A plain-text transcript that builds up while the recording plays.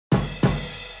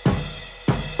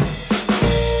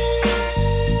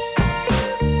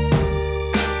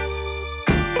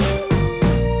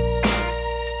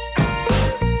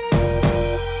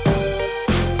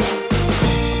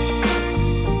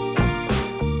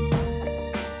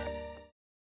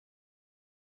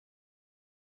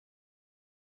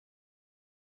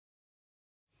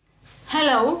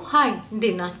Hello, hi,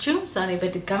 እንዴት ናችሁ? ዛሬ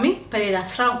በድጋሚ በሌላ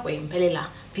ስራ ወይም በሌላ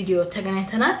ቪዲዮ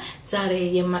ተገናኝተናል። ዛሬ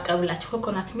የማቀርብላችሁ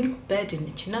ኮኮናት ሚልክ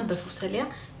በድንችና በፎሰሊያ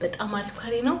በጣም አሪፍ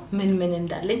ካሪ ነው። ምን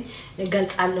እንዳለኝ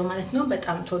ገልጻለሁ ማለት ነው።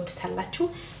 በጣም ተወዱታላችሁ።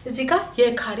 እዚህ ጋር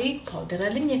የካሪ ፓውደር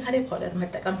አለኝ። የካሪ ፓውደር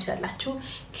መጠቀም ትችላላችሁ።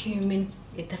 ኪዩሚን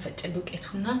የተፈጨ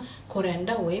ዱቄቱና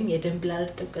ኮሪያንዳ ወይም የደንብላር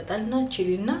ጥብቅጠልና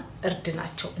ቺሊና እርድ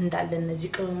ናቸው እንዳለ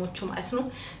እነዚህ ቅመሞቹ ማለት ነው።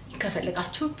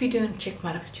 ከፈልጋችሁ ቪዲዮን ቼክ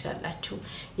ማድረግ ትችላላችሁ።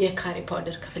 የካሪ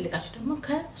ፓውደር ከፈልጋችሁ ደግሞ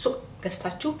ከሱቅ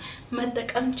ገዝታችሁ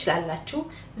መጠቀም ትችላላችሁ።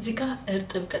 እዚህ ጋር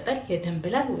እርጥብ ቅጠል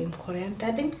የደንብላር ወይም ኮሪያንዳ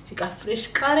አለኝ። እዚህ ጋር ፍሬሽ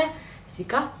ቃሪያ፣ እዚህ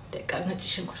ጋር ደቃቅ ነጭ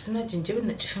ሽንኩርትና ዝንጅብል፣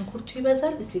 ነጭ ሽንኩርቱ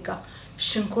ይበዛል። እዚህ ጋር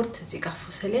ሽንኩርት፣ እዚህ ጋር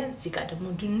ፎሰሊያ፣ እዚህ ጋር ደግሞ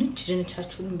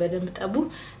ድንቻችሁን በደንብ ጠቡ።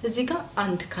 እዚህ ጋር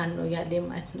አንድ ካን ነው ያለ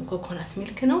ማለት ነው። ኮኮናት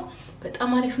ሚልክ ነው።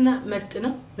 በጣም አሪፍና ምርጥ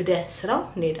ነው። ወደ ስራው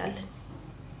እንሄዳለን።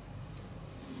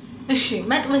 እሺ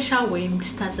መጥበሻ ወይም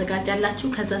ድስት አዘጋጃላችሁ።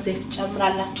 ከዛ ዘይት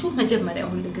ጨምራላችሁ። መጀመሪያ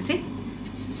ሁሉ ጊዜ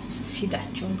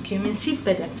ሲዳችሁን ኪዩሚን ሲድ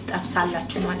በደንብ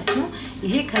ጠብሳላችሁ ማለት ነው።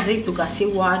 ይሄ ከዘይቱ ጋር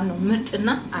ሲዋሃድ ነው ምርጥና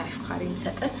አሪፍ ካሪ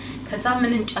የሚሰጠን። ከዛ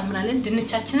ምን እንጨምራለን?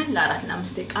 ድንቻችንን ለ4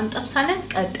 ለ5 ደቂቃ እንጠብሳለን።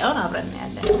 ቀጣዩን አብረን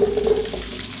እናያለን።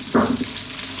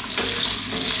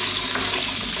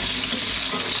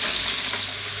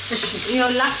 እሺ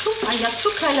ይኸውላችሁ አያችሁ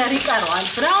ከለር ይቀረዋል።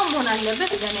 ብራውን መሆን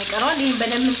አለበት። ገና ይቀረዋል። ይሄን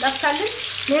በደንብ እንጠብሳለን።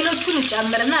 ሌሎቹን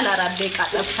እንጨምርና ለ4 ደቂቃ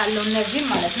ጠብሳለሁ እነዚህ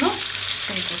ማለት ነው።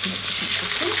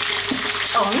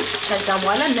 ጨውን ከዛ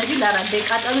በኋላ እነዚህ ለ4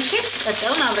 ደቂቃ ጠብሼ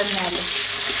ቀጣዩን አብረን እናያለን።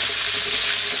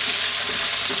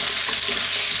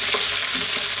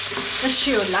 እሺ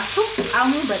ይኸውላችሁ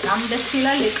ጣዕሙ በጣም ደስ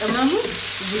ይላል። የቅመሙ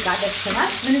እዚህ ጋር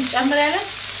ደስናል። ምን እንጨምራለን?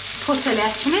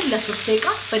 ፎሰሊያችንን ለ3 ደቂቃ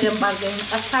በደንብ አድርገን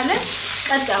እንጠብሳለን።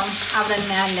 ቀጣዩን አብረን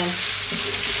እናያለን።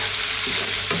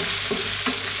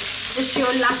 እሺ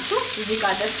ይኸውላችሁ እዚህ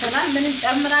ጋር ደስናል። ምን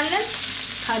እንጨምራለን?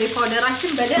 ካሪ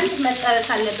ፓውደራችን በደንብ መጠበስ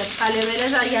አለበት።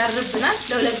 ካለበለዛ ያርብናል።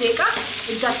 ለ2 ደቂቃ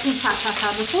እጃችሁን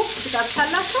ሳታሳርፉ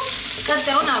ትጠብሳላችሁ።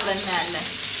 ቀጣዩን አብረን እናያለን።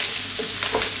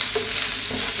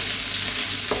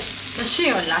 እሺ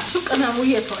ይኸውላችሁ ቅመሙ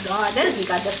እየተዋሃደ እዚህ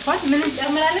ጋር ደርሷል። ምን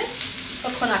እንጨምራለን?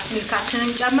 ኮኮናት ሚልካችንን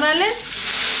እንጨምራለን።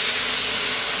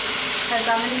 ከዛ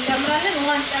ምን እንጨምራለን?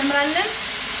 ውሃ እንጨምራለን።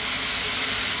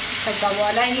 ከዛ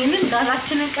በኋላ ይሄንን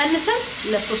ጋዛችንን ቀንሰን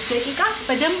ለ3 ደቂቃ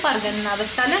በደንብ አድርገን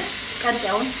እናበስላለን።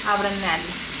 ቀጣዩን አብረን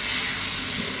እናያለን።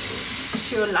 እሺ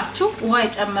ይኸውላችሁ ውሃ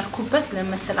የጨመርኩበት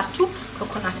ለመሰላችሁ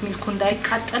ኮኮናት ሚልኩ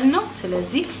እንዳይቃጠል ነው።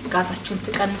 ስለዚህ ጋዛችሁን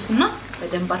ትቀንሱና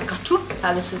በደንብ አድርጋችሁ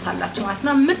ታበስሉታላችሁ ማለት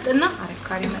ነው። ምርጥና አሪፍ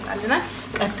ካሪ ይመጣልናል።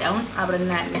 ቀጣዩን አብረን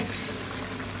እናያለን።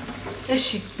 እሺ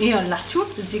ይኸውላችሁ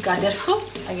እዚህ ጋር ደርሶ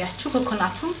አያችሁ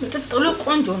ኮኮናቱ ምጥጥ ብሎ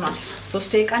ቆንጆ ሆኗል።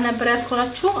 3 ደቂቃ ነበር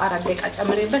ያልኩላችሁ 4 ደቂቃ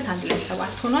ጨምሬበት አንድ ላይ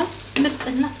 7 ሆኗል።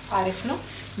 ምርጥና አሪፍ ነው።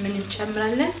 ምን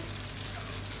እንጨምራለን?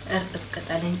 እርጥብ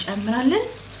ቅጠል እንጨምራለን።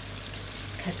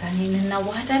 ከዛ ይሄንን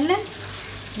እናዋህዳለን።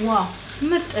 ዋው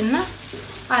ምርጥና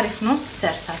አሪፍ ነው።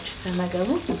 ሰርታችሁ ተመገቡ።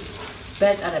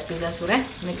 በጠረጴዛ ዙሪያ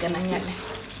እንገናኛለን።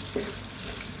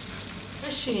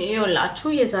 እሺ ይኸውላችሁ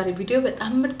የዛሬ ቪዲዮ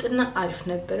በጣም ምርጥና አሪፍ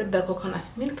ነበር። በኮኮናት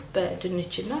ሚልክ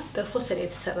በድንችና በፎሰሊያ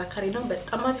የተሰራ ካሪ ነው።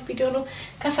 በጣም አሪፍ ቪዲዮ ነው።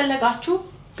 ከፈለጋችሁ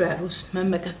በሩዝ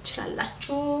መመገብ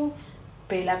ትችላላችሁ።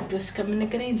 በሌላ ቪዲዮ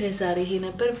እስከምንገናኝ ለዛሬ ይሄ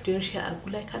ነበር። ቪዲዮን ሼር አድርጉ፣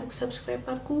 ላይክ አድርጉ፣ ሰብስክራይብ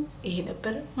አድርጉ። ይሄ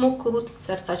ነበር። ሞክሩት፣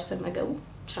 ሰርታችሁ ተመገቡ።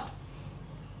 ቻው